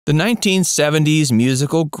The 1970s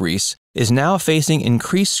musical Grease is now facing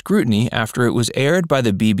increased scrutiny after it was aired by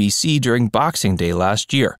the BBC during Boxing Day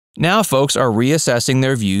last year. Now folks are reassessing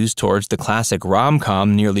their views towards the classic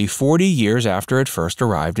rom-com nearly 40 years after it first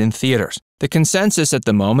arrived in theaters. The consensus at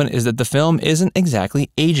the moment is that the film isn't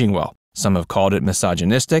exactly aging well. Some have called it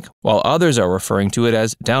misogynistic, while others are referring to it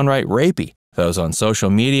as downright rapey. Those on social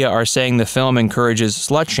media are saying the film encourages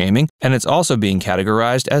slut-shaming, and it's also being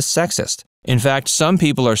categorized as sexist. In fact, some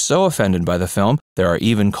people are so offended by the film, there are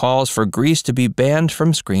even calls for Grease to be banned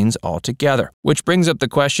from screens altogether. Which brings up the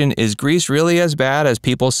question, is Grease really as bad as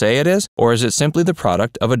people say it is, or is it simply the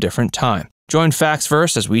product of a different time? Join Facts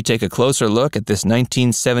First as we take a closer look at this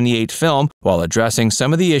 1978 film while addressing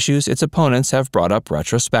some of the issues its opponents have brought up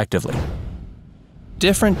retrospectively.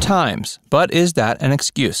 Different times, but is that an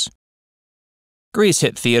excuse? Grease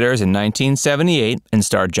hit theaters in 1978 and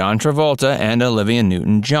starred John Travolta and Olivia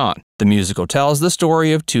Newton-John. The musical tells the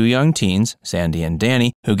story of two young teens, Sandy and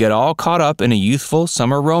Danny, who get all caught up in a youthful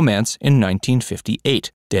summer romance in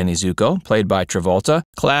 1958. Danny Zuko, played by Travolta,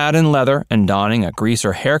 clad in leather and donning a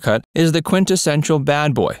greaser haircut, is the quintessential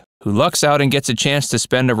bad boy who lucks out and gets a chance to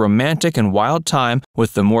spend a romantic and wild time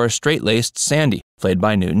with the more straight-laced Sandy, played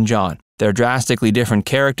by Newton-John. Their drastically different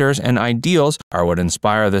characters and ideals are what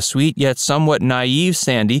inspire the sweet yet somewhat naive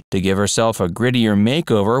Sandy to give herself a grittier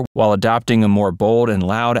makeover while adopting a more bold and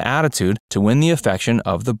loud attitude to win the affection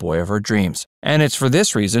of the boy of her dreams. And it's for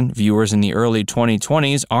this reason viewers in the early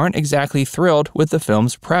 2020s aren't exactly thrilled with the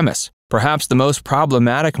film's premise. Perhaps the most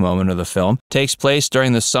problematic moment of the film takes place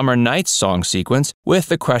during the Summer Nights song sequence with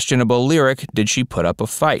the questionable lyric, "Did she put up a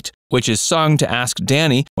fight?", which is sung to ask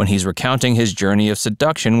Danny when he's recounting his journey of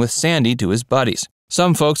seduction with Sandy to his buddies.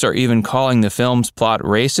 Some folks are even calling the film's plot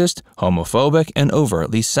racist, homophobic, and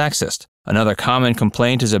overtly sexist. Another common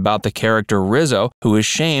complaint is about the character Rizzo, who is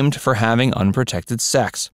shamed for having unprotected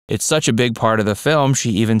sex. It's such a big part of the film,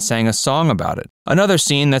 she even sang a song about it. Another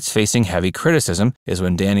scene that's facing heavy criticism is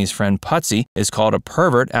when Danny's friend Putsy is called a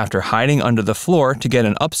pervert after hiding under the floor to get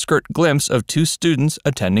an upskirt glimpse of two students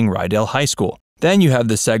attending Rydell High School. Then you have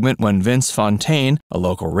the segment when Vince Fontaine, a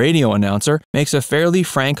local radio announcer, makes a fairly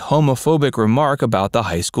frank homophobic remark about the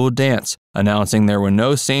high school dance, announcing there were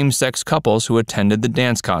no same-sex couples who attended the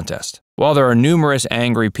dance contest. While there are numerous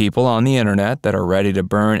angry people on the internet that are ready to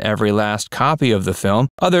burn every last copy of the film,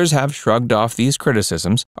 others have shrugged off these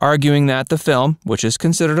criticisms, arguing that the film, which is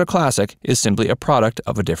considered a classic, is simply a product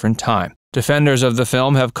of a different time. Defenders of the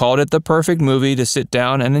film have called it the perfect movie to sit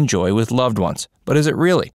down and enjoy with loved ones. But is it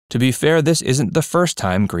really? To be fair, this isn't the first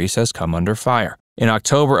time Grease has come under fire. In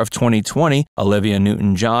October of 2020, Olivia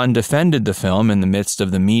Newton-John defended the film in the midst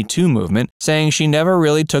of the Me Too movement, saying she never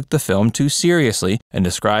really took the film too seriously and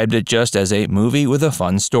described it just as a movie with a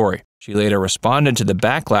fun story. She later responded to the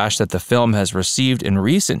backlash that the film has received in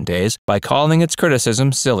recent days by calling its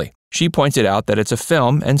criticism silly. She pointed out that it's a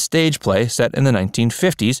film and stage play set in the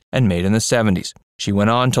 1950s and made in the 70s. She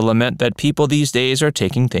went on to lament that people these days are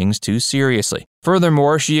taking things too seriously.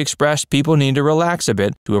 Furthermore, she expressed people need to relax a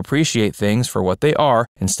bit to appreciate things for what they are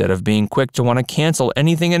instead of being quick to want to cancel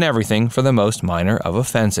anything and everything for the most minor of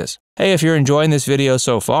offenses. Hey, if you're enjoying this video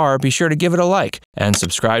so far, be sure to give it a like and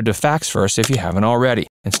subscribe to Facts First if you haven't already.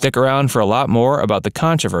 And stick around for a lot more about the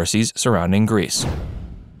controversies surrounding Grease.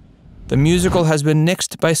 The musical has been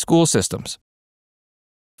nixed by school systems.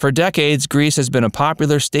 For decades, Grease has been a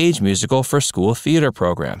popular stage musical for school theater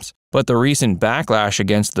programs, but the recent backlash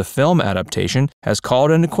against the film adaptation has called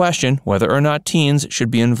into question whether or not teens should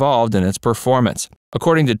be involved in its performance.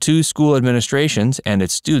 According to two school administrations and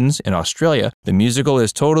its students in Australia, the musical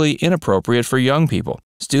is totally inappropriate for young people.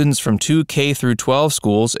 Students from two K-12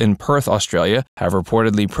 schools in Perth, Australia, have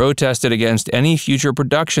reportedly protested against any future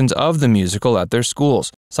productions of the musical at their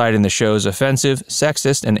schools, citing the show's offensive,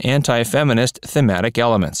 sexist, and anti-feminist thematic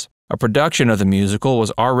elements. A production of the musical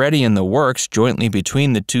was already in the works jointly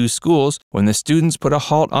between the two schools when the students put a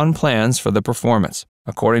halt on plans for the performance.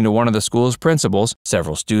 According to one of the school's principals,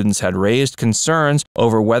 several students had raised concerns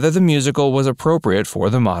over whether the musical was appropriate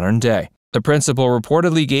for the modern day. The principal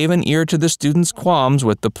reportedly gave an ear to the students' qualms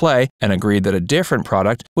with the play and agreed that a different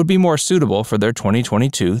product would be more suitable for their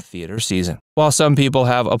 2022 theater season. While some people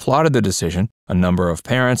have applauded the decision, a number of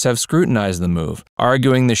parents have scrutinized the move,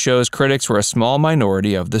 arguing the show's critics were a small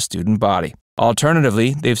minority of the student body.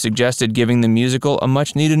 Alternatively, they've suggested giving the musical a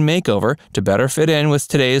much-needed makeover to better fit in with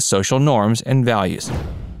today's social norms and values.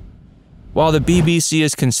 While the BBC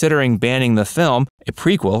is considering banning the film, a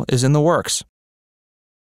prequel is in the works.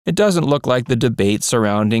 It doesn't look like the debate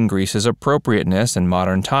surrounding Grease's appropriateness in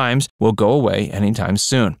modern times will go away anytime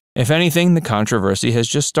soon. If anything, the controversy has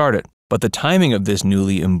just started. But the timing of this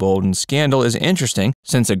newly emboldened scandal is interesting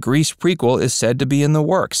since a Grease prequel is said to be in the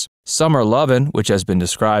works. Summer Lovin', which has been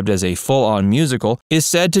described as a full-on musical, is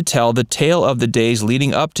said to tell the tale of the days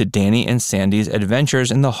leading up to Danny and Sandy's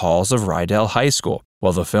adventures in the halls of Rydell High School.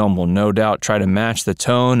 While the film will no doubt try to match the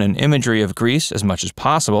tone and imagery of Grease as much as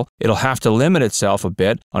possible, it'll have to limit itself a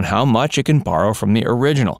bit on how much it can borrow from the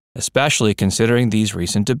original, especially considering these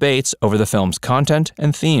recent debates over the film's content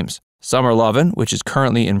and themes. Summer Lovin', which is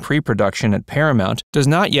currently in pre-production at Paramount, does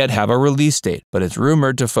not yet have a release date, but it's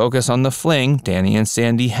rumored to focus on the fling Danny and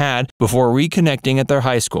Sandy had before reconnecting at their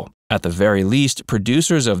high school. At the very least,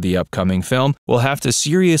 producers of the upcoming film will have to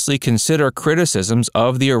seriously consider criticisms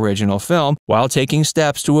of the original film while taking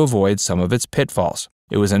steps to avoid some of its pitfalls.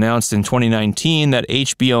 It was announced in 2019 that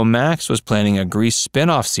HBO Max was planning a Grease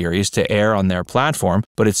spin-off series to air on their platform,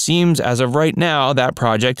 but it seems as of right now that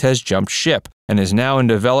project has jumped ship and is now in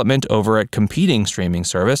development over at competing streaming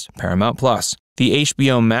service Paramount+. The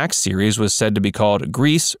HBO Max series was said to be called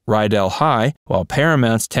Grease Rydell High, while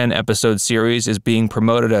Paramount's 10-episode series is being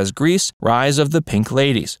promoted as Grease Rise of the Pink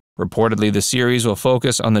Ladies. Reportedly, the series will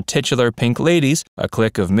focus on the titular Pink Ladies, a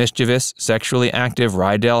clique of mischievous, sexually active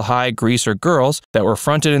Rydell High greaser girls that were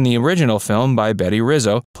fronted in the original film by Betty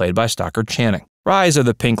Rizzo, played by Stockard Channing. Rise of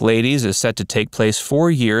the Pink Ladies is set to take place 4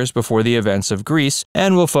 years before the events of Grease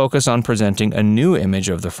and will focus on presenting a new image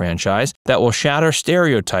of the franchise that will shatter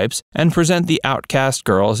stereotypes and present the outcast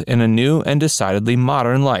girls in a new and decidedly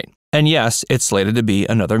modern light. And yes, it's slated to be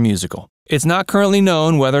another musical. It's not currently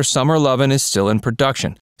known whether Summer Lovin' is still in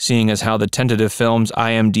production, seeing as how the tentative film's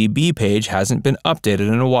IMDb page hasn't been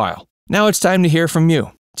updated in a while. Now it's time to hear from you.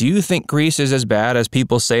 Do you think Grease is as bad as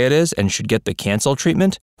people say it is and should get the cancel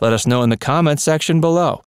treatment? Let us know in the comments section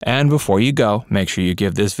below. And before you go, make sure you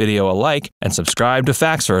give this video a like and subscribe to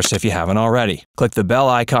FactsVerse if you haven't already. Click the bell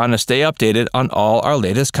icon to stay updated on all our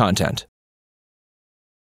latest content.